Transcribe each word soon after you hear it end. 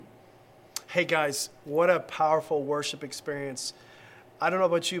Hey guys, what a powerful worship experience. I don't know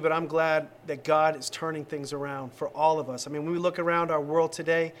about you, but I'm glad that God is turning things around for all of us. I mean, when we look around our world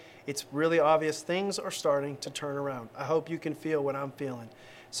today, it's really obvious things are starting to turn around. I hope you can feel what I'm feeling.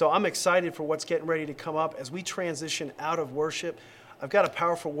 So I'm excited for what's getting ready to come up as we transition out of worship. I've got a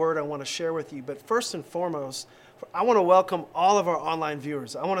powerful word I want to share with you, but first and foremost, I want to welcome all of our online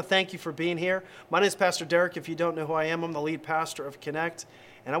viewers. I want to thank you for being here. My name is Pastor Deryck. If you don't know who I am, I'm the lead pastor of Connect.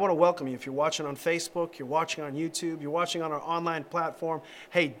 And I want to welcome you. If you're watching on Facebook, you're watching on YouTube, you're watching on our online platform,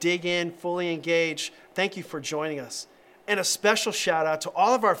 hey, dig in, fully engage. Thank you for joining us. And a special shout out to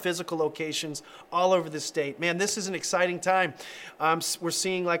all of our physical locations all over the state. Man, this is an exciting time. We're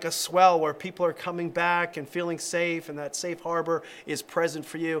seeing like a swell where people are coming back and feeling safe, and that safe harbor is present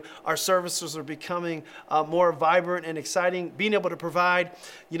for you. Our services are becoming more vibrant and exciting. Being able to provide,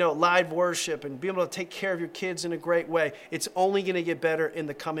 live worship and being able to take care of your kids in a great way. It's only going to get better in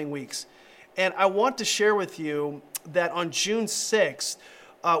the coming weeks. And I want to share with you that on June 6th,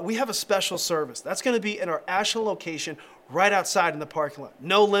 we have a special service. That's going to be in our Ashland location right outside in the parking lot.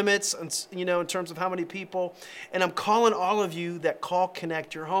 No limits, in terms of how many people. And I'm calling all of you that call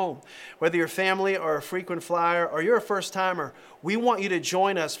Connect your home. Whether you're family or a frequent flyer or you're a first timer, we want you to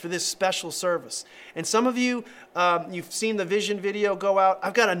join us for this special service. And some of you, you've seen the vision video go out.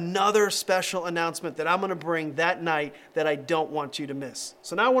 I've got another special announcement that I'm going to bring that night that I don't want you to miss.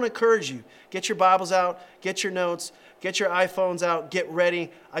 So now I want to encourage you. Get your Bibles out, get your notes, get your iPhones out, get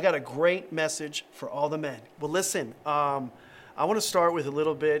ready. I got a great message for all the men. Well, listen, I want to start with a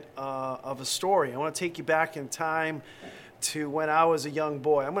little bit of a story. I want to take you back in time to when I was a young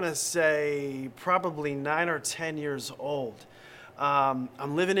boy. I'm going to say probably 9 or 10 years old.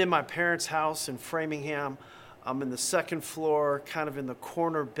 I'm living in my parents' house in Framingham. I'm in the second floor, kind of in the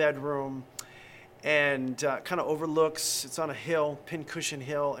corner bedroom, and kind of overlooks, it's on a hill, Pincushion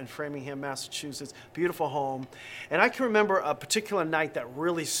Hill in Framingham, Massachusetts. Beautiful home. And I can remember a particular night that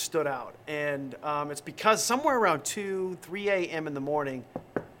really stood out. And it's because somewhere around 2, 3 a.m. in the morning,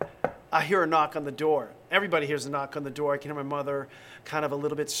 I hear a knock on the door. Everybody hears a knock on the door. I can hear my mother kind of a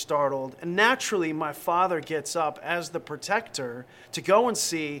little bit startled. And naturally, my father gets up as the protector to go and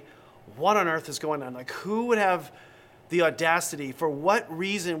see what on earth is going on. Like, who would have the audacity? For what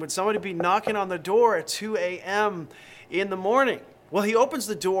reason would somebody be knocking on the door at 2 a.m. in the morning? Well, he opens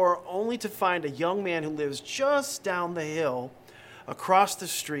the door only to find a young man who lives just down the hill across the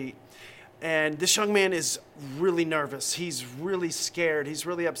street. And this young man is really nervous. He's really scared. He's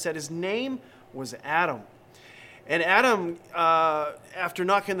really upset. His name was Adam. And Adam, after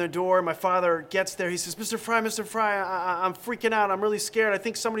knocking the door, my father gets there. He says, Mr. Frye, I'm freaking out. I'm really scared. I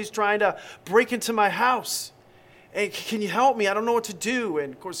think somebody's trying to break into my house. Hey, can you help me? I don't know what to do.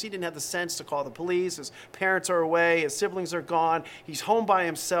 And, of course, he didn't have the sense to call the police. His parents are away. His siblings are gone. He's home by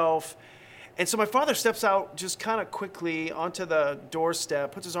himself. And so my father steps out just kind of quickly onto the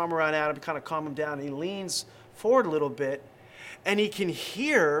doorstep, puts his arm around Adam to kind of calm him down. And he leans forward a little bit, and he can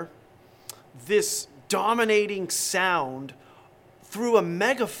hear this dominating sound through a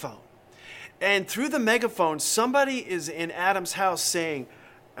megaphone. And through the megaphone, somebody is in Adam's house saying,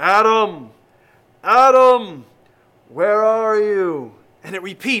 Adam, Adam, where are you? And it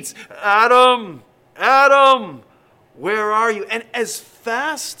repeats, Adam, Adam, where are you? And as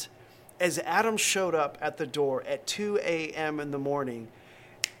fast as Adam showed up at the door at 2 a.m. in the morning,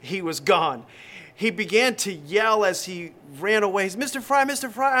 he was gone. He began to yell as he ran away. Mr.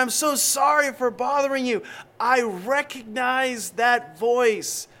 Frye, I'm so sorry for bothering you. I recognize that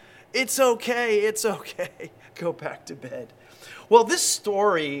voice. It's okay. Go back to bed. Well, this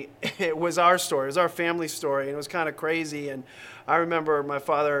story, it was our story. It was our family story, and it was kind of crazy. And I remember my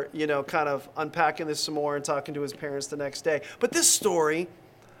father, kind of unpacking this some more and talking to his parents the next day. But this story,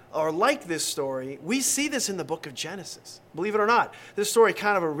 or like this story, we see this in the book of Genesis. Believe it or not, this story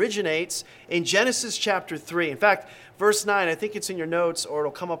kind of originates in Genesis chapter 3. In fact, verse 9, I think it's in your notes, or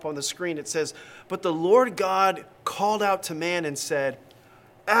it'll come up on the screen. It says, but the Lord God called out to man and said,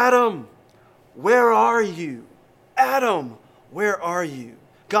 Adam, where are you? Adam, where are you?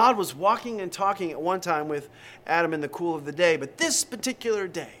 God was walking and talking at one time with Adam in the cool of the day, but this particular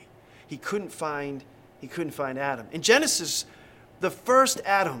day, he couldn't find Adam. In Genesis, the first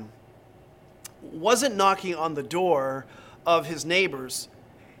Adam wasn't knocking on the door of his neighbors.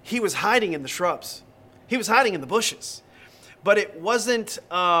 He was hiding in the shrubs. He was hiding in the bushes. But it wasn't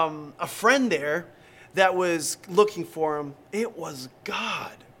a friend there that was looking for him. It was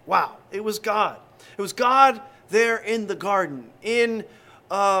God. Wow, it was God. It was God there in the garden, in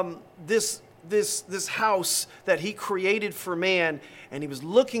this house that he created for man, and he was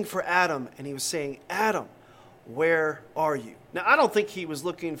looking for Adam, and he was saying, Adam, where are you? Now, I don't think he was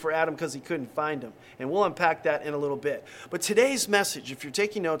looking for Adam because he couldn't find him, and we'll unpack that in a little bit. But today's message, if you're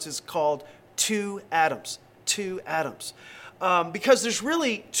taking notes, is called Two Adams. Two Adams. Because there's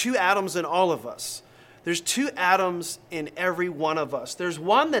really two Adams in all of us. There's two Adams in every one of us. There's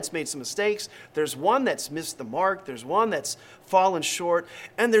one that's made some mistakes. There's one that's missed the mark. There's one that's fallen short.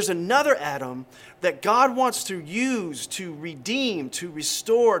 And there's another Adam that God wants to use to redeem, to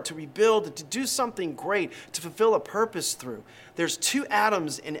restore, to rebuild, to do something great, to fulfill a purpose through. There's two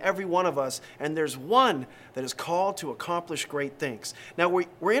Adams in every one of us, and there's one that is called to accomplish great things. Now,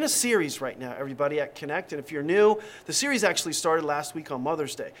 we're in a series right now, everybody, at Connect, and if you're new, the series actually started last week on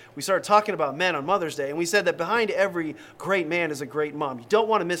Mother's Day. We started talking about men on Mother's Day, and we said that behind every great man is a great mom. You don't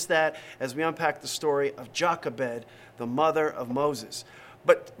want to miss that as we unpack the story of Jochebed, the mother of Moses.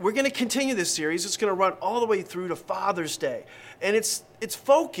 But we're going to continue this series. It's going to run all the way through to Father's Day. And its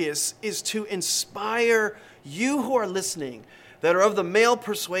focus is to inspire you who are listening that are of the male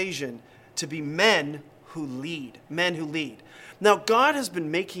persuasion to be men who lead. Men who lead. Now, God has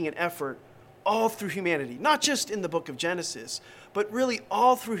been making an effort all through humanity, not just in the book of Genesis, but really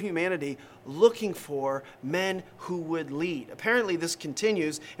all through humanity, looking for men who would lead. Apparently, this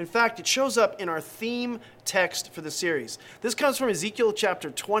continues. In fact, it shows up in our theme text for the series. This comes from Ezekiel chapter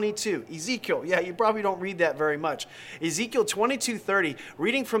 22. Ezekiel, yeah, you probably don't read that very much. Ezekiel 22:30,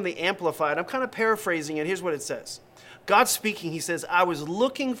 reading from the Amplified. I'm kind of paraphrasing it. Here's what it says. God speaking, he says, I was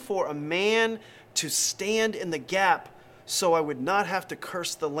looking for a man to stand in the gap so I would not have to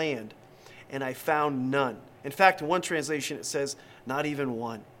curse the land, and I found none. In fact, in one translation, it says, not even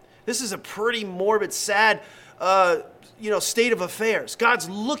one. This is a pretty morbid, sad, state of affairs. God's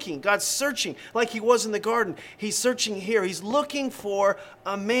looking, God's searching like he was in the garden. He's searching here. He's looking for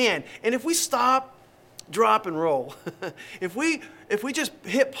a man. And if we stop, drop, and roll, if we just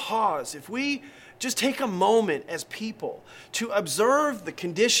hit pause, if we just take a moment as people to observe the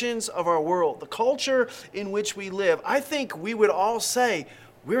conditions of our world, the culture in which we live, I think we would all say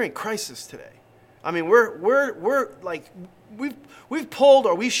we're in crisis today. I mean, we're like, we've pulled,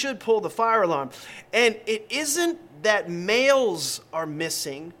 or we should pull, the fire alarm. And it isn't that males are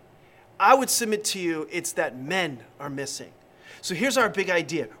missing. I would submit to you, it's that men are missing. So here's our big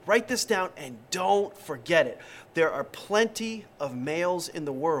idea. Write this down and don't forget it. There are plenty of males in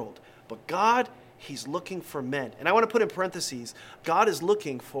the world, but God, he's looking for men. And I want to put in parentheses, God is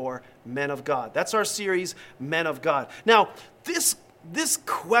looking for men of God. That's our series, Men of God. Now, this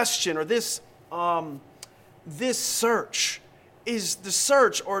question, or this search is the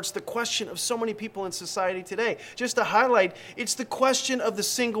search, or it's the question of so many people in society today. Just to highlight, it's the question of the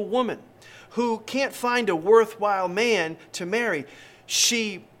single woman who can't find a worthwhile man to marry.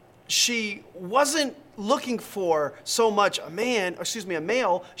 She wasn't looking for so much a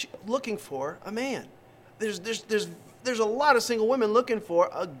male, she's looking for a man. There's a lot of single women looking for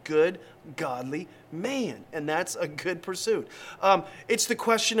a good, godly man, and that's a good pursuit. It's the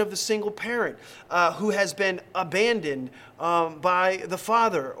question of the single parent who has been abandoned by the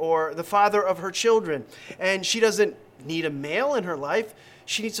father or the father of her children, and she doesn't need a male in her life,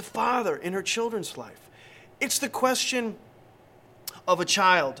 she needs a father in her children's life. It's the question of a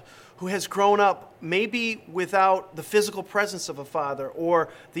child who has grown up maybe without the physical presence of a father or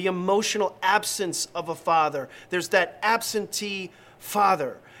the emotional absence of a father. There's that absentee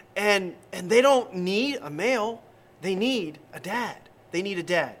father. And they don't need a male. They need a dad. They need a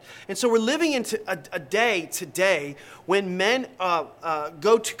dad. And so we're living into a day today when men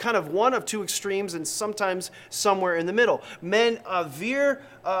go to kind of one of two extremes and sometimes somewhere in the middle. Men veer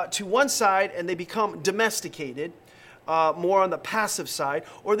to one side and they become domesticated, more on the passive side,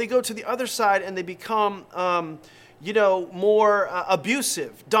 or they go to the other side and they become, more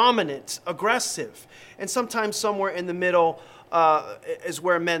abusive, dominant, aggressive, and sometimes somewhere in the middle is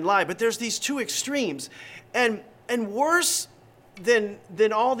where men lie. But there's these two extremes, and worse than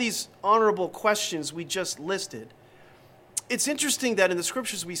all these honorable questions we just listed, it's interesting that in the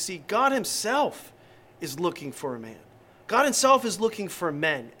scriptures we see God himself is looking for a man. God himself is looking for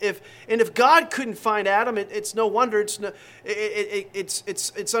men. If God couldn't find Adam, it's no wonder.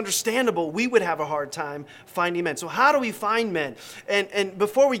 It's understandable. We would have a hard time finding men. So how do we find men? And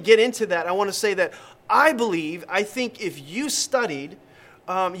before we get into that, I want to say that I think if you studied,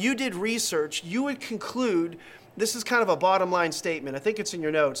 you did research, you would conclude. This is kind of a bottom line statement. I think it's in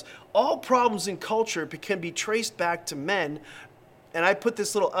your notes. All problems in culture can be traced back to men. And I put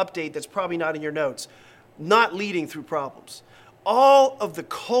this little update that's probably not in your notes. Not leading through problems. All of the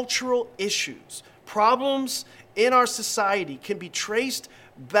cultural issues, problems in our society can be traced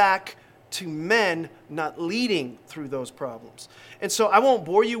back to men not leading through those problems. And so I won't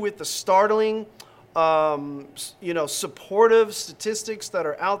bore you with the startling, supportive statistics that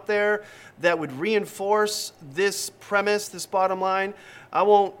are out there that would reinforce this premise, this bottom line. I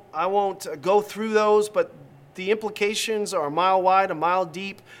won't go through those, but the implications are a mile wide, a mile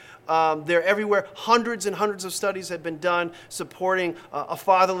deep. They're everywhere. Hundreds and hundreds of studies have been done supporting a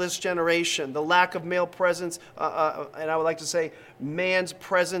fatherless generation, the lack of male presence, and I would like to say man's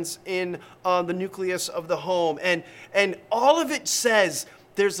presence in the nucleus of the home. And all of it says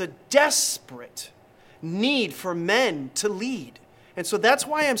there's a desperate need for men to lead. And so that's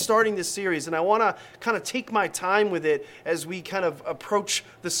why I'm starting this series, and I want to kind of take my time with it as we kind of approach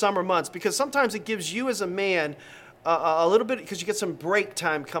the summer months, because sometimes it gives you as a man a little bit, because you get some break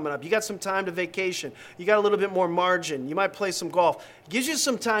time coming up. You got some time to vacation. You got a little bit more margin. You might play some golf. It gives you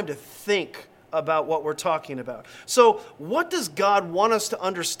some time to think about what we're talking about. So what does God want us to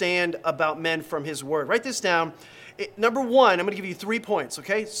understand about men from his word? Write this down. Number one, I'm going to give you 3 points,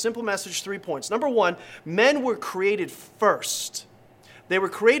 okay? Simple message, 3 points. Number one, men were created first. They were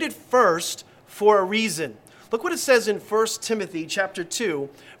created first for a reason. Look what it says in 1 Timothy chapter 2,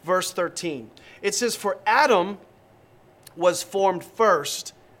 verse 13. It says, "For Adam was formed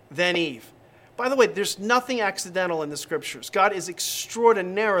first, then Eve." By the way, there's nothing accidental in the scriptures. God is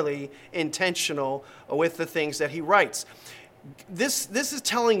extraordinarily intentional with the things that he writes. This is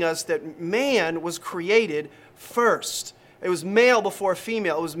telling us that man was created first. It was male before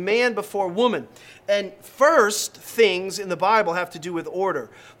female. It was man before woman. And first things in the Bible have to do with order.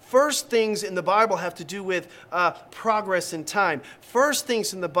 First things in the Bible have to do with progress in time. First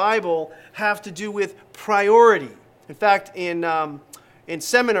things in the Bible have to do with priority. In fact, in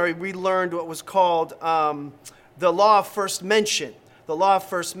seminary, we learned what was called the law of first mention. The law of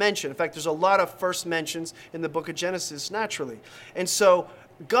first mention. In fact, there's a lot of first mentions in the book of Genesis naturally. And so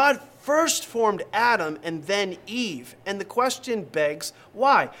God first formed Adam and then Eve. And the question begs,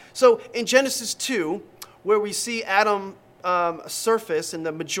 why? So in Genesis 2, where we see Adam surface, and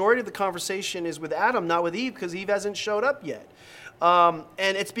the majority of the conversation is with Adam, not with Eve, because Eve hasn't showed up yet. And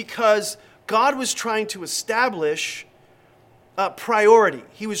it's because God was trying to establish priority.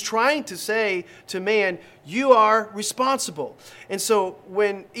 He was trying to say to man, you are responsible. And so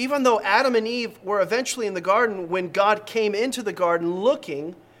even though Adam and Eve were eventually in the garden, when God came into the garden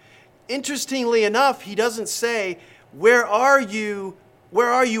looking, interestingly enough, he doesn't say, where are you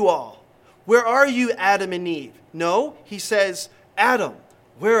all? Where are you, Adam and Eve? No, he says, Adam,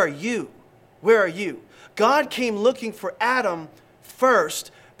 where are you? Where are you? God came looking for Adam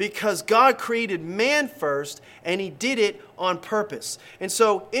first, because God created man first, and he did it on purpose. And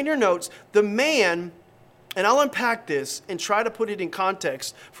so in your notes, the man, and I'll unpack this and try to put it in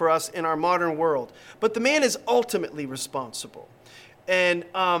context for us in our modern world, but the man is ultimately responsible. And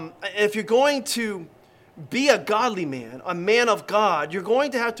if you're going to be a godly man, a man of God, you're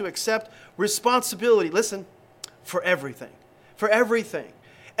going to have to accept responsibility, listen, for everything. For everything.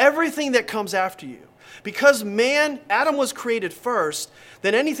 Everything that comes after you. Because Adam was created first,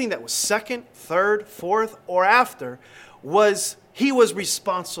 then anything that was second, third, fourth, or after, he was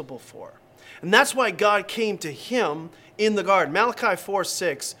responsible for. And that's why God came to him in the garden. Malachi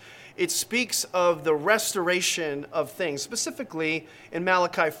 4:6, it speaks of the restoration of things. Specifically in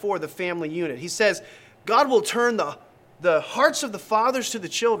Malachi 4, the family unit. He says, God will turn the hearts of the fathers to the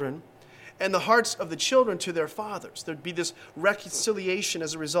children, and the hearts of the children to their fathers. There'd be this reconciliation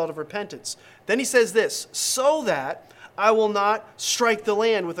as a result of repentance. Then he says this, so that I will not strike the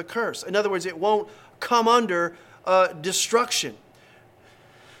land with a curse. In other words, it won't come under destruction.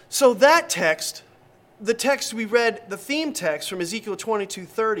 So that text, the text we read, the theme text from Ezekiel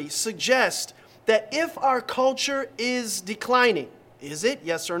 22:30, suggests that if our culture is declining, is it?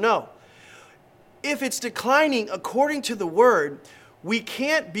 Yes or no? If it's declining according to the word, we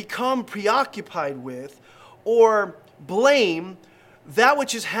can't become preoccupied with or blame that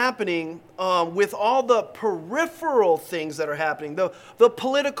which is happening with all the peripheral things that are happening, the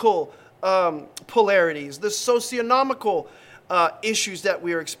political polarities, the socioeconomical issues that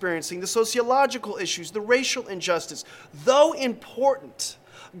we are experiencing, the sociological issues, the racial injustice. Though important,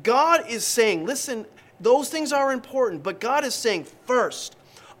 God is saying, listen, those things are important, but God is saying first,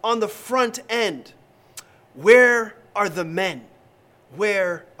 on the front end, where are the men?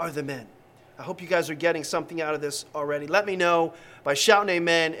 Where are the men? I hope you guys are getting something out of this already. Let me know by shouting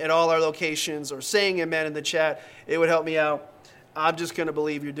amen at all our locations or saying amen in the chat. It would help me out. I'm just going to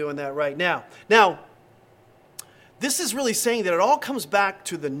believe you're doing that right now. Now, this is really saying that it all comes back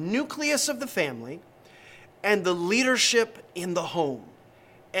to the nucleus of the family and the leadership in the home.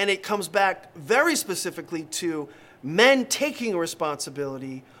 And it comes back very specifically to men taking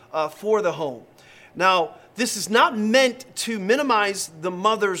responsibility for the home. Now, this is not meant to minimize the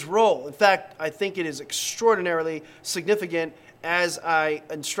mother's role. In fact, I think it is extraordinarily significant, as I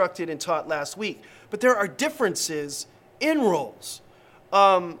instructed and taught last week. But there are differences in roles.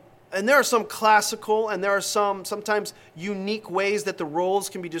 And there are some classical, and there are some sometimes unique ways that the roles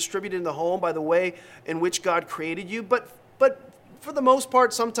can be distributed in the home by the way in which God created you. But for the most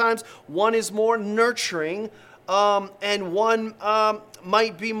part, sometimes one is more nurturing, and one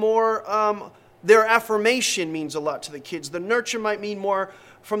might be more, their affirmation means a lot to the kids. The nurture might mean more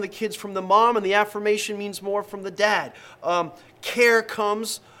from the kids from the mom, and the affirmation means more from the dad. Care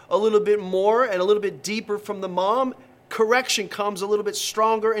comes a little bit more and a little bit deeper from the mom. Correction comes a little bit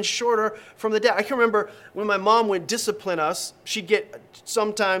stronger and shorter from the dad. I can remember when my mom would discipline us, she'd get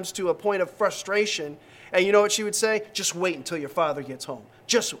sometimes to a point of frustration. And you know what she would say? Just wait until your father gets home.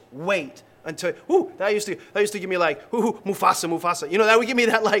 Just wait until, that used to give me like, Mufasa, Mufasa. You know, that would give me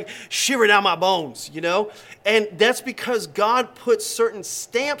that like shiver down my bones, you know? And that's because God put certain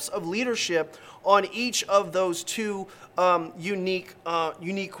stamps of leadership on each of those two unique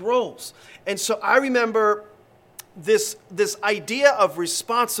roles. And so I remember this idea of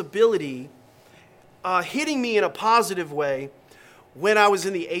responsibility hitting me in a positive way when I was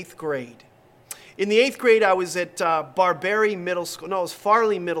in the 8th grade. In the 8th grade, I was at Farley Middle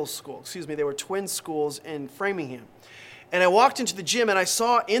School. Excuse me, they were twin schools in Framingham. And I walked into the gym, and I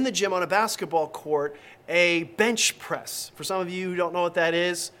saw in the gym on a basketball court a bench press. For some of you who don't know what that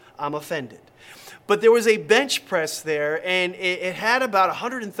is, I'm offended. But there was a bench press there, and it had about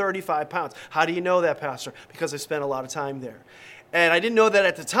 135 pounds. How do you know that, Pastor? Because I spent a lot of time there. And I didn't know that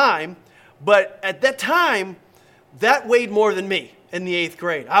at the time, but at that time, that weighed more than me in the 8th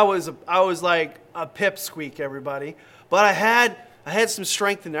grade. I was like a pipsqueak, everybody. But I had some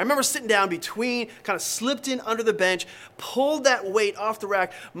strength in there. I remember sitting down between, kind of slipped in under the bench, pulled that weight off the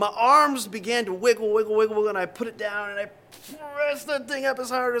rack. My arms began to wiggle, and I put it down, and I pressed the thing up as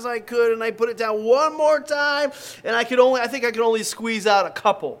hard as I could, and I put it down one more time, and I think I could only squeeze out a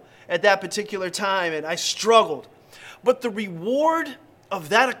couple at that particular time, and I struggled. But the reward of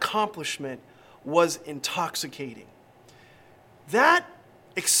that accomplishment was intoxicating. That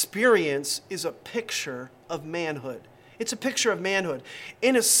experience is a picture of manhood. It's a picture of manhood.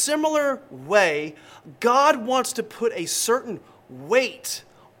 In a similar way, God wants to put a certain weight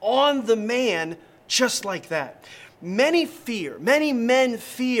on the man just like that. Many men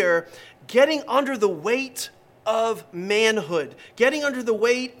fear getting under the weight of manhood, getting under the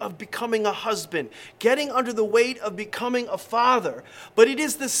weight of becoming a husband, getting under the weight of becoming a father. But it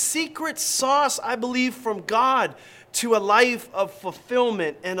is the secret sauce, I believe, from God to a life of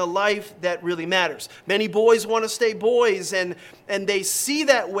fulfillment and a life that really matters. Many boys want to stay boys, and they see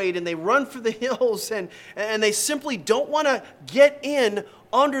that weight and they run for the hills, and they simply don't want to get in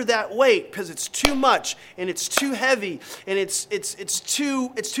under that weight because it's too much and it's too heavy and it's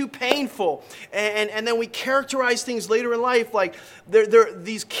too painful. And then we characterize things later in life like they're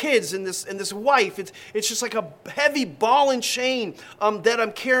these kids and this wife. It's just like a heavy ball and chain that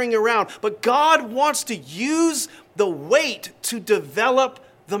I'm carrying around. But God wants to use the weight to develop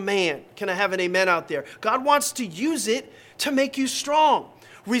the man. Can I have an amen out there? God wants to use it to make you strong.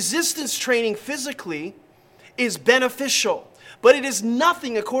 Resistance training physically is beneficial, but it is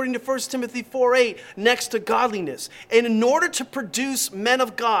nothing, according to 1 Timothy 4:8, next to godliness. And in order to produce men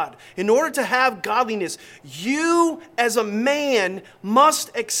of God, in order to have godliness, you as a man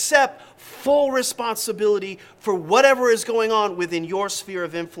must accept full responsibility for whatever is going on within your sphere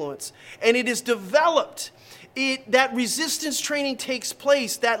of influence. And it is developed. That resistance training takes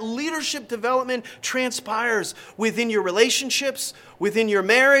place. That leadership development transpires within your relationships, within your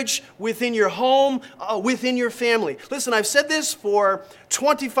marriage, within your home, within your family. Listen, I've said this for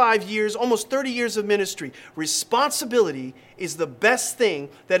 25 years, almost 30 years of ministry. Responsibility is the best thing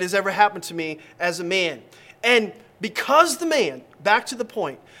that has ever happened to me as a man. And because the man, back to the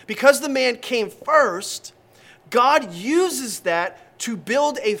point, because the man came first, God uses that to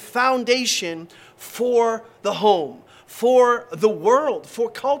build a foundation for the home, for the world, for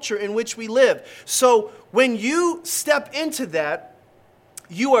culture in which we live. So when you step into that,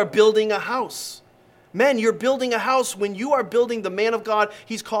 you are building a house. Men, you're building a house when you are building the man of God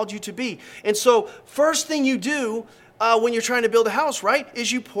He's called you to be. And so first thing you do when you're trying to build a house, right,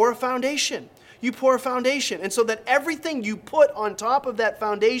 is you pour a foundation. you pour a foundation. And so that everything you put on top of that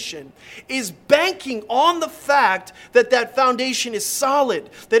foundation is banking on the fact that that foundation is solid,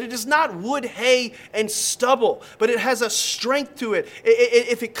 that it is not wood, hay, and stubble, but it has a strength to it.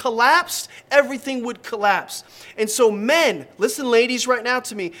 If it collapsed, everything would collapse. And so men, listen ladies right now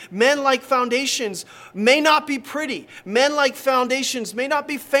to me, men like foundations may not be pretty. Men like foundations may not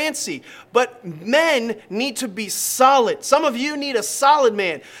be fancy, but men need to be solid. Some of you need a solid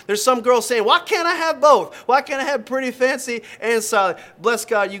man. There's some girls saying, why can't I have both? Why can't I have pretty, fancy, and solid? Bless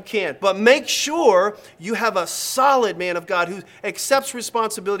God, you can't. But make sure you have a solid man of God who accepts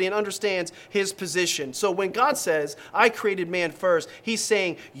responsibility and understands his position. So when God says, I created man first, he's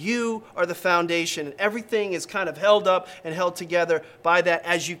saying you are the foundation, and everything is kind of held up and held together by that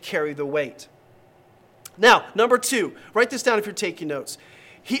as you carry the weight. Now, number 2, write this down if you're taking notes.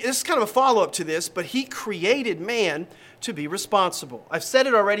 This is kind of a follow-up to this, but he created man to be responsible. I've said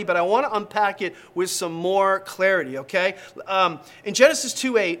it already, but I want to unpack it with some more clarity, okay? In Genesis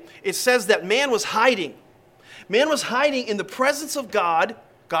 2:8, it says that man was hiding. Man was hiding in the presence of God.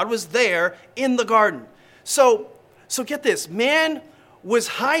 God was there in the garden. So get this. Man was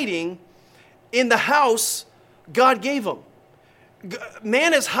hiding in the house God gave him.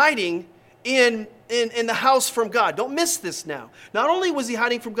 Man is hiding in the house from God. Don't miss this now. Not only was he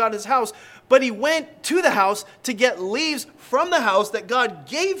hiding from God in his house, but he went to the house to get leaves from the house that God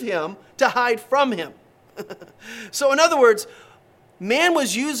gave him to hide from him. So in other words, man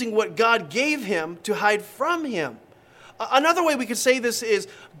was using what God gave him to hide from him. Another way we could say this is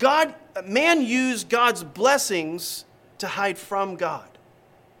man used God's blessings to hide from God.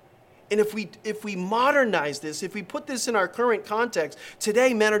 And if we modernize this, if we put this in our current context,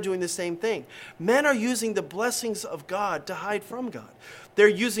 today men are doing the same thing. Men are using the blessings of God to hide from God. They're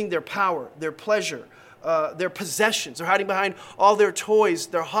using their power, their pleasure, their possessions. They're hiding behind all their toys,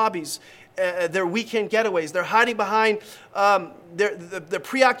 their hobbies, their weekend getaways. They're hiding behind their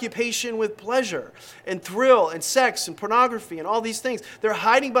preoccupation with pleasure and thrill and sex and pornography and all these things. They're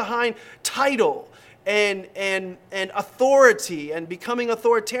hiding behind title and authority and becoming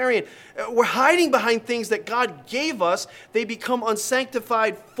authoritarian. We're hiding behind things that God gave us. They become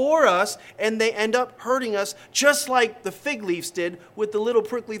unsanctified for us, and they end up hurting us, just like the fig leaves did with the little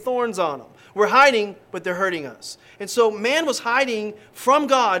prickly thorns on them. We're hiding, but they're hurting us. And so man was hiding from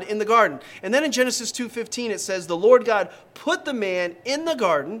God in the garden. And then in Genesis 2:15 it says, the Lord God put the man in the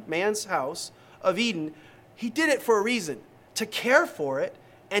garden, man's house of Eden. He did it for a reason, to care for it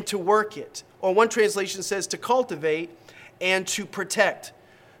and to work it. Or one translation says to cultivate and to protect.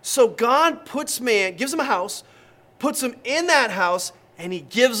 So God puts man, gives him a house, puts him in that house, and he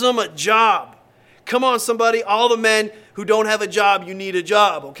gives him a job. Come on, somebody, all the men who don't have a job, you need a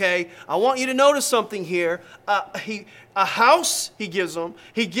job, okay? I want you to notice something here. A house he gives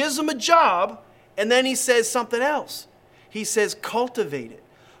him a job, and then he says something else. He says cultivate it.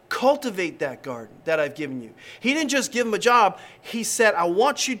 Cultivate that garden that I've given you. He didn't just give him a job. He said, I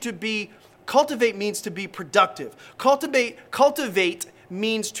want you to be, cultivate means to be productive. Cultivate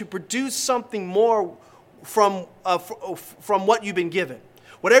means to produce something more from what you've been given.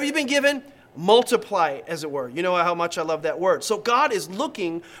 Whatever you've been given, multiply it, as it were. You know how much I love that word. So God is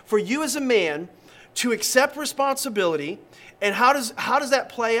looking for you as a man to accept responsibility. And how does that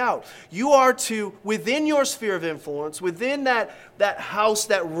play out? You are to, within your sphere of influence, within that house,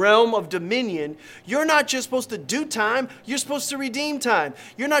 that realm of dominion, you're not just supposed to do time, you're supposed to redeem time.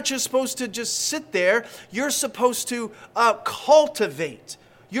 You're not just supposed to just sit there, you're supposed to cultivate.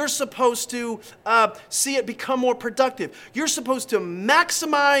 You're supposed to see it become more productive. You're supposed to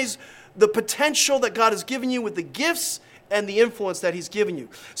maximize the potential that God has given you with the gifts and the influence that he's given you.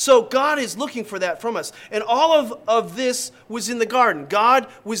 So God is looking for that from us. And all of this was in the garden. God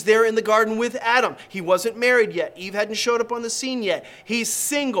was there in the garden with Adam. He wasn't married yet. Eve hadn't showed up on the scene yet. He's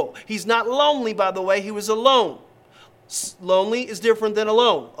single. He's not lonely, by the way. He was alone. Lonely is different than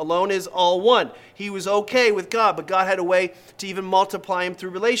alone. Alone is all one. He was okay with God, but God had a way to even multiply him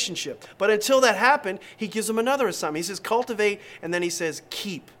through relationship. But until that happened, he gives him another assignment. He says cultivate, and then he says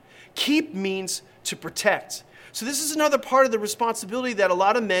keep. Keep means to protect. So this is another part of the responsibility that a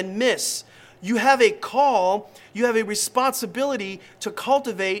lot of men miss. You have a call, you have a responsibility to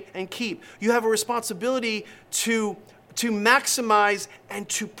cultivate and keep. You have a responsibility to maximize and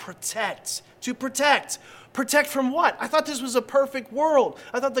to protect. To protect. Protect from what? I thought this was a perfect world.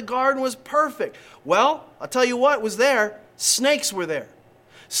 I thought the garden was perfect. Well, I'll tell you what was there. Snakes were there.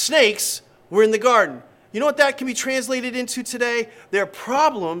 Snakes were in the garden. You know what that can be translated into today? There are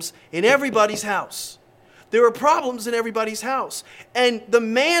problems in everybody's house. There are problems in everybody's house. And the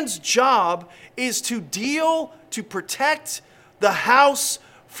man's job is to protect the house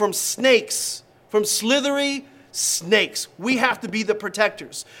from snakes, from slithery snakes. We have to be the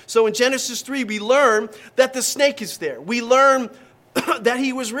protectors. So in Genesis 3, we learn that the snake is there. We learn that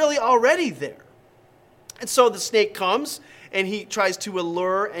he was really already there. And so the snake comes and he tries to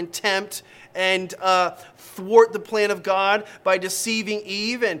allure and tempt and thwart the plan of God by deceiving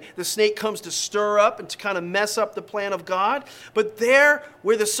Eve. And the snake comes to stir up and to kind of mess up the plan of God. But there,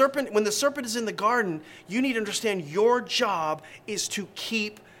 when the serpent is in the garden, you need to understand your job is to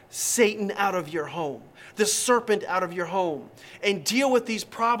keep Satan out of your home, the serpent out of your home, and deal with these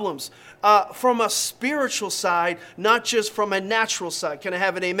problems from a spiritual side, not just from a natural side. Can I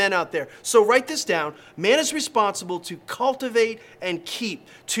have an amen out there? So write this down. Man is responsible to cultivate and keep,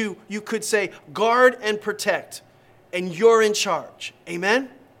 to, you could say, guard and protect, and you're in charge. Amen?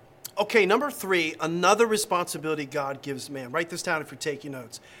 Okay, number 3, another responsibility God gives man. Write this down if you're taking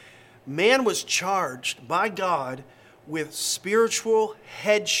notes. Man was charged by God with spiritual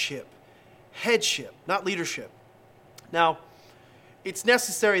headship. Headship, not leadership. Now, it's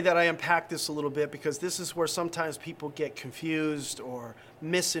necessary that I unpack this a little bit because this is where sometimes people get confused or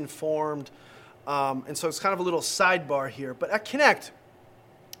misinformed. And so it's kind of a little sidebar here. But at Connect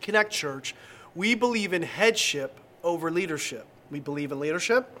Church, we believe in headship over leadership. We believe in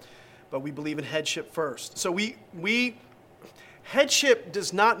leadership, but we believe in headship first. So headship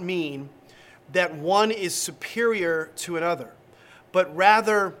does not mean that one is superior to another, but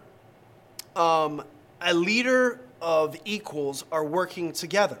rather a leader of equals are working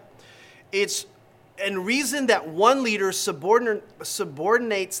together. And reason that one leader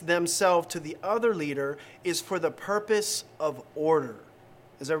subordinates themselves to the other leader is for the purpose of order.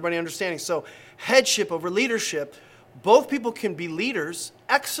 Is everybody understanding? So headship over leadership, both people can be leaders,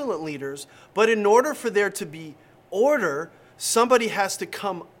 excellent leaders, but in order for there to be order, somebody has to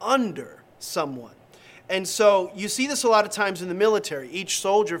come under someone. And so you see this a lot of times in the military. Each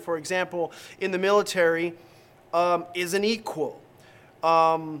soldier, for example, in the military is an equal.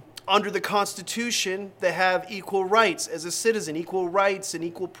 Under the Constitution, they have equal rights as a citizen, equal rights and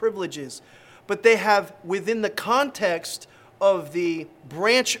equal privileges. But they have, within the context of the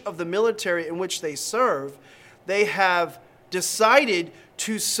branch of the military in which they serve, they have decided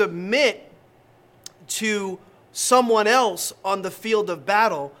to submit to someone else on the field of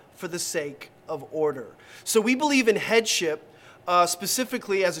battle for the sake of order. So we believe in headship,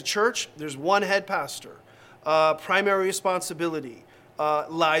 specifically as a church. There's one head pastor. Primary responsibility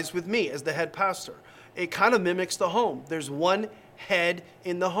lies with me as the head pastor. It kind of mimics the home. There's one head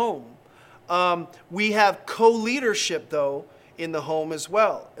in the home. We have co-leadership, though, in the home as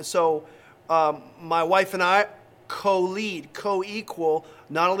well. So my wife and I co-lead, co-equal,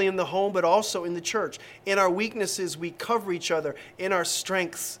 not only in the home, but also in the church. In our weaknesses, we cover each other. In our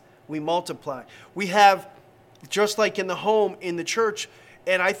strengths, we multiply. We have, just like in the home, in the church,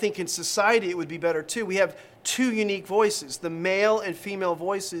 and I think in society it would be better too, we have 2 unique voices. The male and female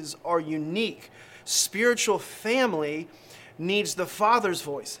voices are unique. Spiritual family needs the father's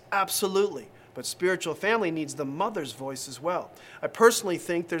voice, absolutely. But spiritual family needs the mother's voice as well. I personally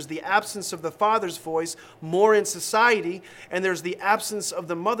think there's the absence of the father's voice more in society, and there's the absence of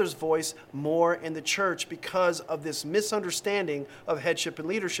the mother's voice more in the church because of this misunderstanding of headship and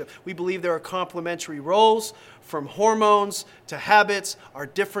leadership. We believe there are complementary roles, from hormones to habits. Our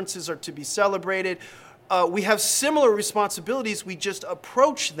differences are to be celebrated. We have similar responsibilities, we just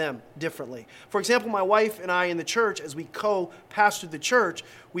approach them differently. For example, my wife and I in the church, as we co-pastor the church,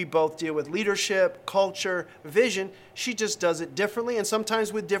 we both deal with leadership, culture, vision. She just does it differently and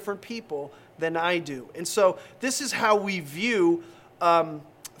sometimes with different people than I do. And so this is how we view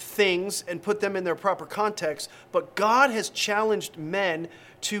things and put them in their proper context. But God has challenged men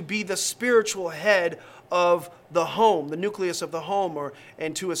to be the spiritual head of the home, the nucleus of the home,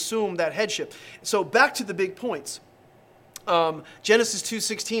 and to assume that headship. So back to the big points. Genesis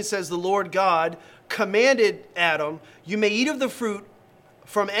 2:16 says, the Lord God commanded Adam, you may eat of the fruit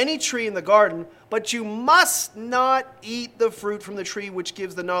from any tree in the garden, but you must not eat the fruit from the tree which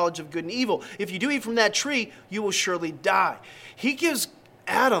gives the knowledge of good and evil. If you do eat from that tree, you will surely die. He gives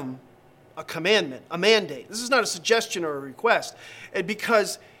Adam a commandment, a mandate. This is not a suggestion or a request. And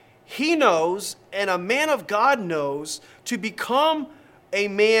because he knows, and a man of God knows, to become a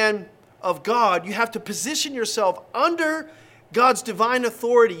man of God, you have to position yourself under God's divine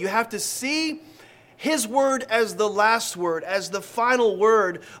authority. You have to see his word as the last word, as the final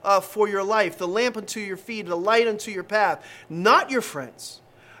word for your life, the lamp unto your feet, the light unto your path. Not your friends,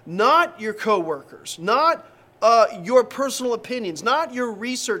 not your co-workers, not your personal opinions, not your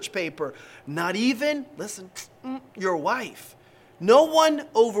research paper, not even, listen, your wife. No one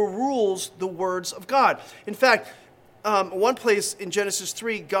overrules the words of God. In fact, one place in Genesis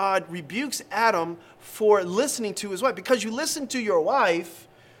 3, God rebukes Adam for listening to his wife. Because you listen to your wife,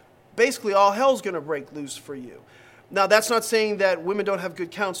 basically all hell's going to break loose for you. Now, that's not saying that women don't have good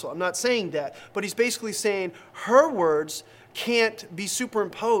counsel. I'm not saying that. But he's basically saying her words can't be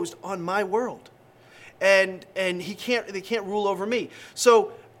superimposed on my world. And they can't rule over me.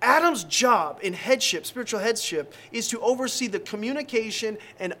 So Adam's job in headship, spiritual headship, is to oversee the communication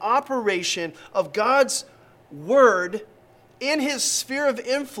and operation of God's word in his sphere of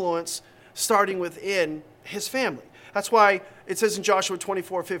influence, starting within his family. That's why it says in Joshua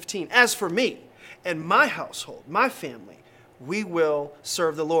 24:15, as for me and my household, my family, we will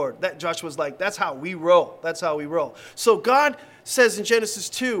serve the Lord. That Joshua's like, that's how we roll. That's how we roll. So God says in Genesis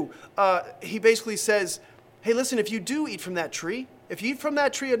 2, he basically says, hey, listen, if you do eat from that tree, if you eat from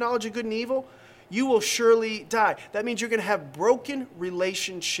that tree of knowledge of good and evil, you will surely die. That means you're going to have broken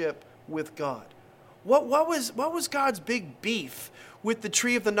relationship with God. What was God's big beef with the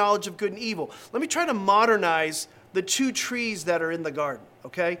tree of the knowledge of good and evil? Let me try to modernize the two trees that are in the garden,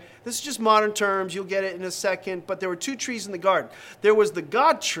 okay? This is just modern terms. You'll get it in a second. But there were two trees in the garden. There was the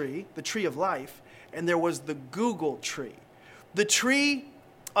God tree, the tree of life, and there was the Google tree, the tree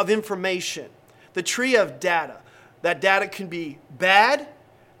of information, the tree of data. That data can be bad,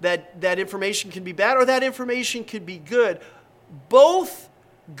 that information can be bad, or that information could be good. Both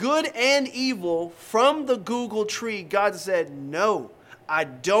good and evil from the Google tree, God said, no, I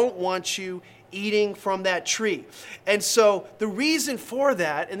don't want you eating from that tree. And so the reason for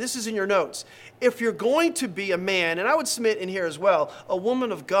that, and this is in your notes, if you're going to be a man, and I would submit in here as well, a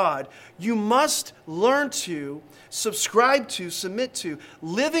woman of God, you must learn to subscribe to, submit to,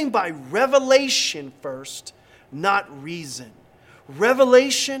 living by revelation first, not reason.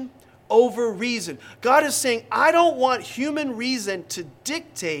 Revelation over reason. God is saying, I don't want human reason to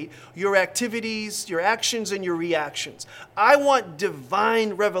dictate your activities, your actions, and your reactions. I want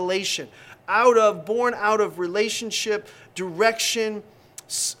divine revelation, born out of relationship, direction,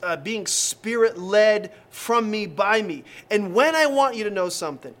 being spirit-led from me, by me. And when I want you to know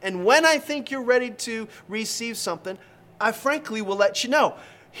something, and when I think you're ready to receive something, I frankly will let you know.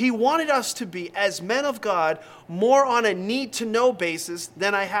 He wanted us to be, as men of God, more on a need-to-know basis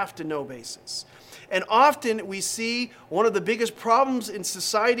than I have-to-know basis. And often we see one of the biggest problems in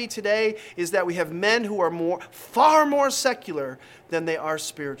society today is that we have men who are far more secular than they are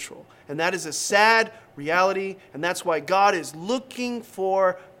spiritual. And that is a sad reality, and that's why God is looking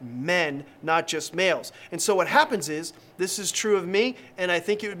for men, not just males. And so what happens is, this is true of me, and I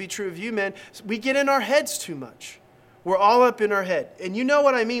think it would be true of you men, we get in our heads too much. We're all up in our head. And you know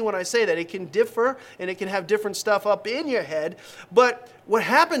what I mean when I say that. It can differ, and it can have different stuff up in your head. But what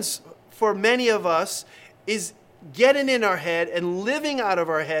happens for many of us is getting in our head and living out of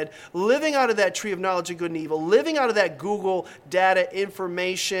our head, living out of that tree of knowledge of good and evil, living out of that Google data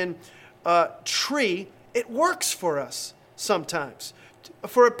information tree. It works for us sometimes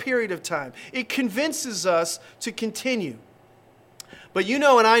for a period of time. It convinces us to continue. But you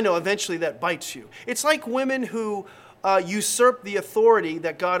know and I know eventually that bites you. It's like women who usurp the authority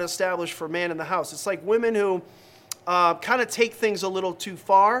that God established for man in the house. It's like women who kind of take things a little too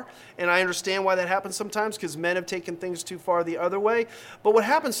far, and I understand why that happens sometimes because men have taken things too far the other way. But what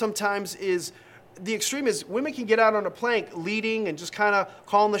happens sometimes is the extreme is women can get out on a plank leading and just kind of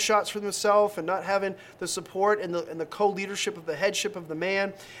calling the shots for themselves and not having the support and the co-leadership of the headship of the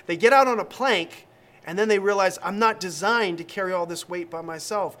man. They get out on a plank, and then they realize, I'm not designed to carry all this weight by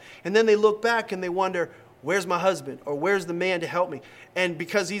myself. And then they look back and they wonder, where's my husband? Or where's the man to help me? And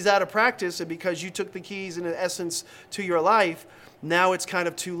because he's out of practice and because you took the keys in essence to your life, now it's kind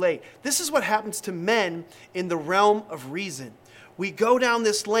of too late. This is what happens to men in the realm of reason. We go down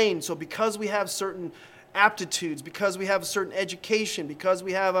this lane, so because we have certain aptitudes, because we have a certain education, because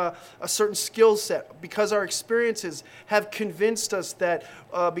we have a certain skill set, because our experiences have convinced us that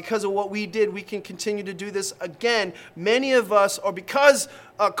because of what we did, we can continue to do this again. Many of us, or because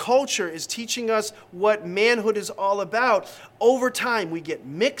culture is teaching us what manhood is all about, over time we get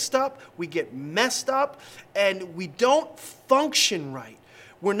mixed up, we get messed up, and we don't function right.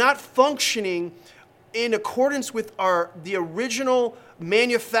 We're not functioning in accordance with the original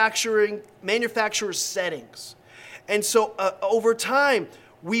manufacturer's settings. And so over time,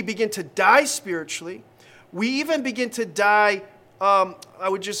 we begin to die spiritually. We even begin to die, I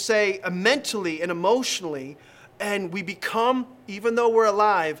would just say, mentally and emotionally. And we become, even though we're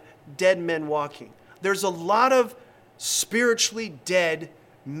alive, dead men walking. There's a lot of spiritually dead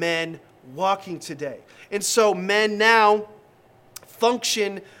men walking today. And so men now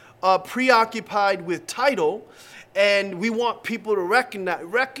function preoccupied with title, and we want people to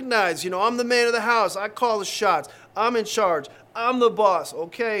recognize, I'm the man of the house. I call the shots. I'm in charge. I'm the boss.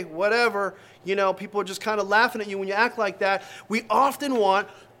 Okay, whatever. People are just kind of laughing at you when you act like that. We often want,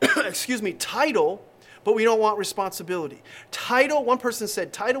 title, but we don't want responsibility. Title, one person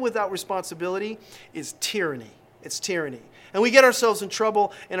said, title without responsibility is tyranny. It's tyranny. And we get ourselves in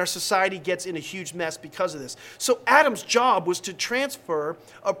trouble, and our society gets in a huge mess because of this. So Adam's job was to transfer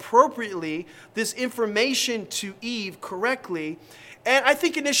appropriately this information to Eve correctly. And I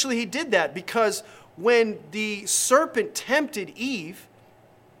think initially he did that because when the serpent tempted Eve,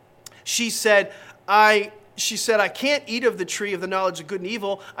 she said, I can't eat of the tree of the knowledge of good and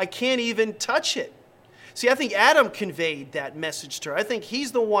evil. I can't even touch it. See, I think Adam conveyed that message to her. I think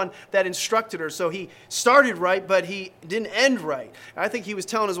he's the one that instructed her. So he started right, but he didn't end right. I think he was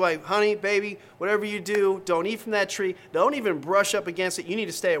telling his wife, honey, baby, whatever you do, don't eat from that tree. Don't even brush up against it. You need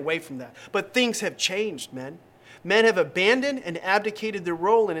to stay away from that. But things have changed, men. Men have abandoned and abdicated their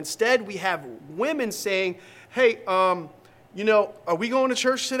role, and instead we have women saying, hey, are we going to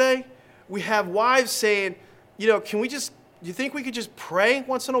church today? We have wives saying, do you think we could just pray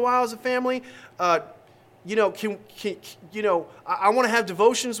once in a while as a family? I want to have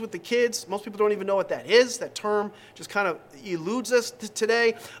devotions with the kids. Most people don't even know what that is. That term just kind of eludes us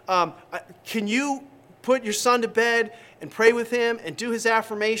today. Can you put your son to bed and pray with him and do his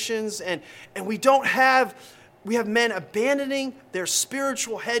affirmations? And we have men abandoning their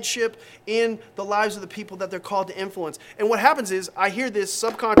spiritual headship in the lives of the people that they're called to influence. And what happens is, I hear this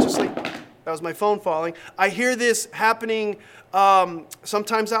subconsciously. That was my phone falling. I hear this happening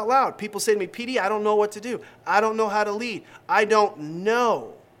sometimes out loud. People say to me, PD, I don't know what to do. I don't know how to lead. I don't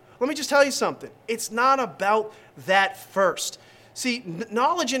know. Let me just tell you something. It's not about that first. See,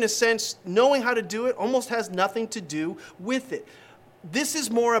 knowledge in a sense, knowing how to do it, almost has nothing to do with it. This is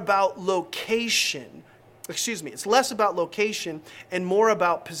more about location. It's less about location and more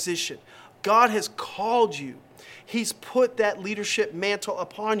about position. God has called you. He's put that leadership mantle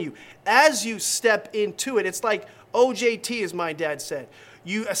upon you. As you step into it, it's like OJT, as my dad said.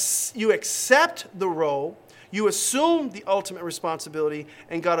 You accept the role, you assume the ultimate responsibility,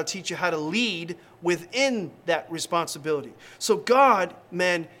 and God will teach you how to lead within that responsibility. So God,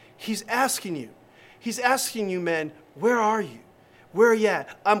 men, He's asking you. He's asking you, men, where are you? Where are you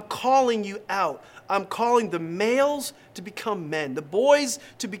at? I'm calling you out. I'm calling the males to become men, the boys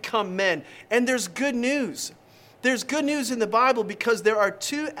to become men. And there's good news. There's good news in the Bible because there are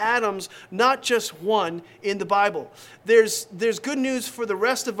two Adams, not just one, in the Bible. There's good news for the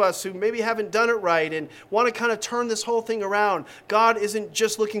rest of us who maybe haven't done it right and want to kind of turn this whole thing around. God isn't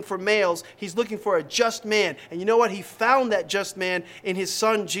just looking for males. He's looking for a just man. And you know what? He found that just man in his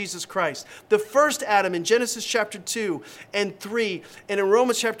son, Jesus Christ. The first Adam in Genesis chapter 2 and 3, and in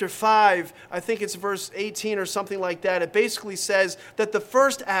Romans chapter 5, I think it's verse 18 or something like that, it basically says that the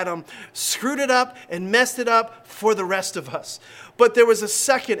first Adam screwed it up and messed it up for the rest of us. But there was a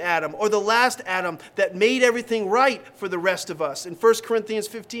second Adam, or the last Adam, that made everything right for the rest of us. In 1 Corinthians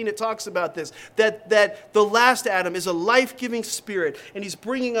 15, it talks about this, that the last Adam is a life-giving spirit, and he's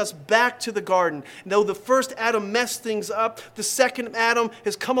bringing us back to the garden. Though the first Adam messed things up, the second Adam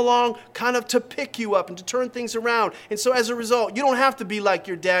has come along kind of to pick you up and to turn things around. And so as a result, you don't have to be like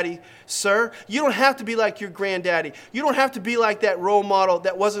your daddy, sir. You don't have to be like your granddaddy. You don't have to be like that role model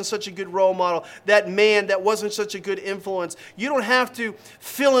that wasn't such a good role model, that man that wasn't such a good influence. You don't have to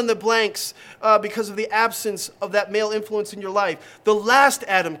fill in the blanks because of the absence of that male influence in your life. The last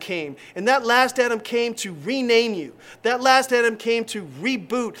Adam came, and that last Adam came to rename you. That last Adam came to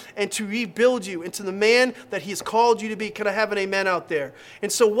reboot and to rebuild you into the man that he has called you to be. Can I have an amen out there?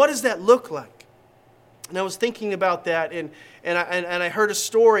 And so what does that look like? And I was thinking about that, and I heard a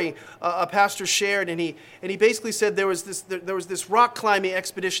story a pastor shared, and he basically said there was this rock climbing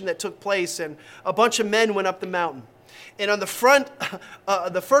expedition that took place, and a bunch of men went up the mountain. And on the front,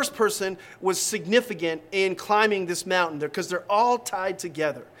 the first person was significant in climbing this mountain there because they're all tied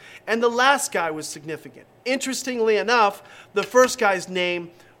together. And the last guy was significant. Interestingly enough, the first guy's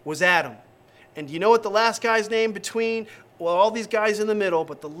name was Adam. And you know what the last guy's name between? Well, all these guys in the middle,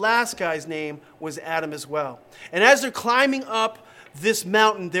 but the last guy's name was Adam as well. And as they're climbing up this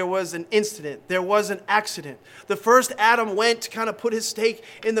mountain, there was an incident. There was an accident. The first Adam went to kind of put his stake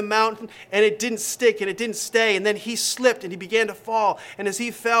in the mountain, and it didn't stick, and it didn't stay. And then he slipped, and he began to fall. And as he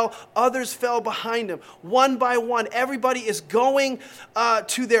fell, others fell behind him. One by one, everybody is going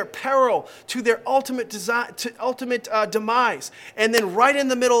to their peril, to their ultimate demise. And then right in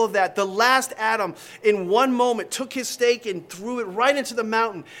the middle of that, the last Adam, in one moment, took his stake and threw it right into the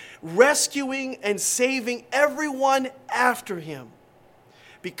mountain, rescuing and saving everyone after him.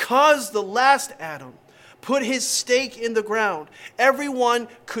 Because the last Adam put his stake in the ground, everyone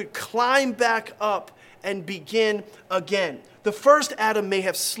could climb back up and begin again. The first Adam may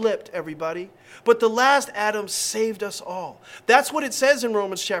have slipped, everybody, but the last Adam saved us all. That's what it says in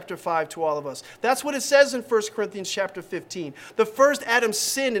Romans chapter 5 to all of us. That's what it says in 1 Corinthians chapter 15. The first Adam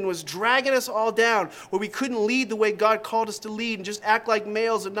sinned and was dragging us all down, where we couldn't lead the way God called us to lead and just act like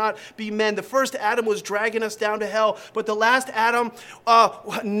males and not be men. The first Adam was dragging us down to hell, but the last Adam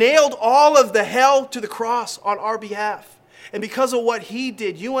nailed all of the hell to the cross on our behalf. And because of what he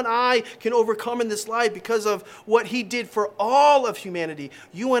did, you and I can overcome in this life because of what he did for all of humanity.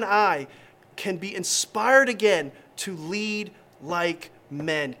 You and I can be inspired again to lead like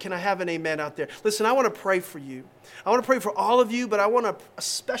men. Can I have an amen out there? Listen, I want to pray for you. I want to pray for all of you, but I want to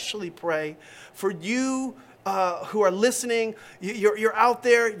especially pray for you who are listening. You're out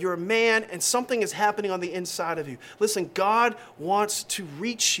there, you're a man, and something is happening on the inside of you. Listen, God wants to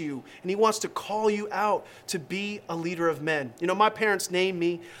reach you, and he wants to call you out to be a leader of men. You know, my parents named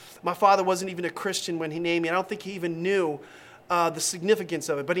me. My father wasn't even a Christian when he named me. I don't think he even knew the significance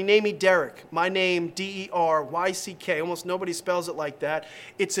of it, but he named me Deryck. My name, D-E-R-Y-C-K. Almost nobody spells it like that.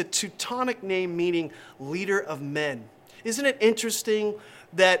 It's a Teutonic name meaning leader of men. Isn't it interesting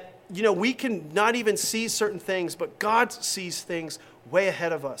that, you know, we can not even see certain things, but God sees things way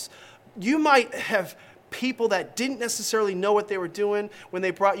ahead of us. You might have people that didn't necessarily know what they were doing when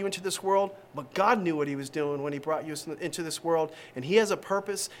they brought you into this world, but God knew what he was doing when he brought you into this world, and he has a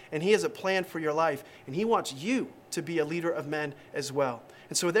purpose, and he has a plan for your life, and he wants you to be a leader of men as well.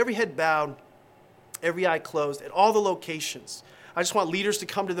 And so with every head bowed, every eye closed, at all the locations, I just want leaders to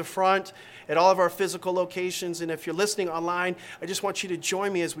come to the front at all of our physical locations. And if you're listening online, I just want you to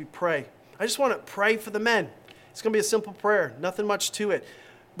join me as we pray. I just want to pray for the men. It's going to be a simple prayer, nothing much to it.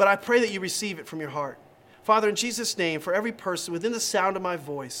 But I pray that you receive it from your heart. Father, in Jesus' name, for every person within the sound of my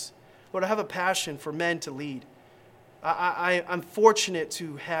voice, Lord, I have a passion for men to lead. I'm fortunate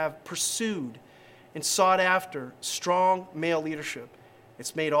to have pursued and sought after strong male leadership.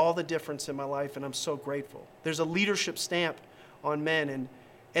 It's made all the difference in my life, and I'm so grateful. There's a leadership stamp on men, and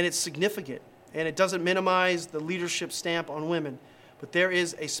it's significant, and it doesn't minimize the leadership stamp on women, but there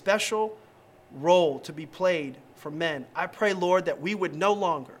is a special role to be played for men. I pray, Lord, that we would no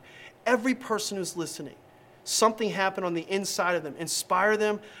longer, every person who's listening, something happen on the inside of them, inspire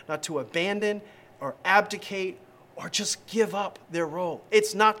them not to abandon or abdicate or just give up their role.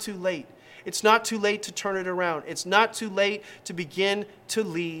 It's not too late. It's not too late to turn it around. It's not too late to begin to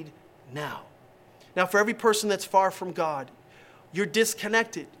lead now. Now, for every person that's far from God, you're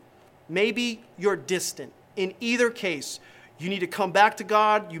disconnected. Maybe you're distant. In either case, you need to come back to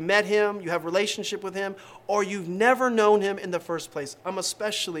God. You met him, you have a relationship with him, or you've never known him in the first place. I'm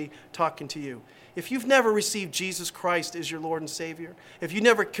especially talking to you. If you've never received Jesus Christ as your Lord and Savior, if you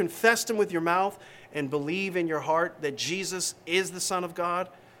never confessed him with your mouth and believe in your heart that Jesus is the Son of God,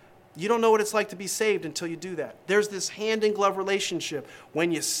 you don't know what it's like to be saved until you do that. There's this hand-in-glove relationship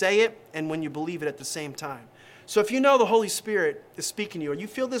when you say it and when you believe it at the same time. So if you know the Holy Spirit is speaking to you, or you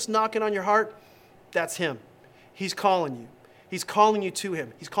feel this knocking on your heart, that's him. He's calling you. He's calling you to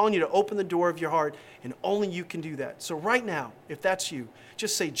him. He's calling you to open the door of your heart, and only you can do that. So right now, if that's you,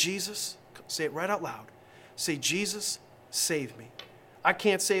 just say, Jesus, say it right out loud. Say, Jesus, save me. I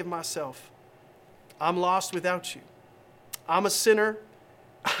can't save myself. I'm lost without you. I'm a sinner.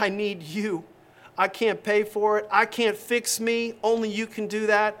 I need you. I can't pay for it. I can't fix me. Only you can do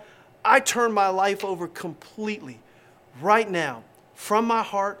that. I turn my life over completely right now from my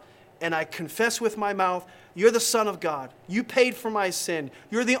heart, and I confess with my mouth, you're the Son of God. You paid for my sin.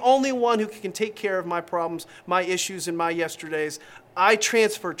 You're the only one who can take care of my problems, my issues, and my yesterdays. I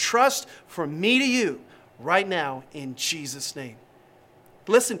transfer trust from me to you right now in Jesus' name.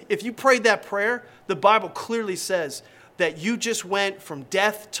 Listen, if you prayed that prayer, the Bible clearly says that you just went from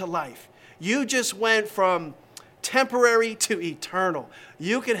death to life. You just went from temporary to eternal.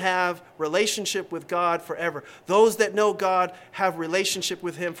 You can have relationship with God forever. Those that know God have relationship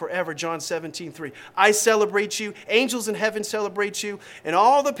with him forever. John 17:3. I celebrate you. Angels in heaven celebrate you. And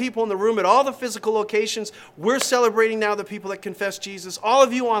all the people in the room at all the physical locations, we're celebrating now the people that confess Jesus. All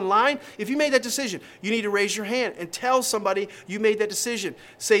of you online, if you made that decision, you need to raise your hand and tell somebody you made that decision.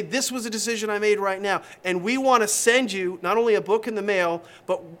 Say, this was a decision I made right now. And we want to send you not only a book in the mail,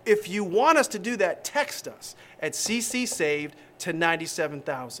 but if you want us to do that, text us at CC Saved to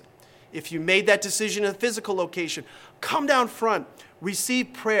 97,000. If you made that decision in a physical location, come down front,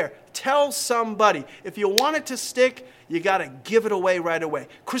 receive prayer, tell somebody. If you want it to stick, you got to give it away right away.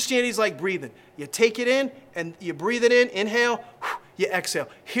 Christianity is like breathing. You take it in and you breathe it in, inhale, you exhale.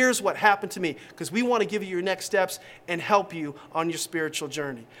 Here's what happened to me, because we want to give you your next steps and help you on your spiritual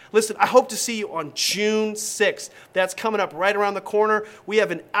journey. Listen, I hope to see you on June 6th. That's coming up right around the corner. We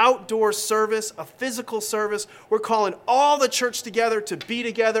have an outdoor service, a physical service. We're calling all the church together to be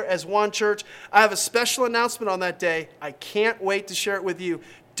together as one church. I have a special announcement on that day. I can't wait to share it with you.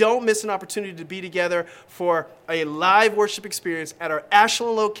 Don't miss an opportunity to be together for a live worship experience at our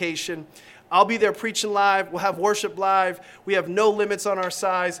Ashland location. I'll be there preaching live. We'll have worship live. We have no limits on our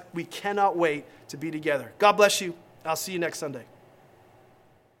size. We cannot wait to be together. God bless you. I'll see you next Sunday.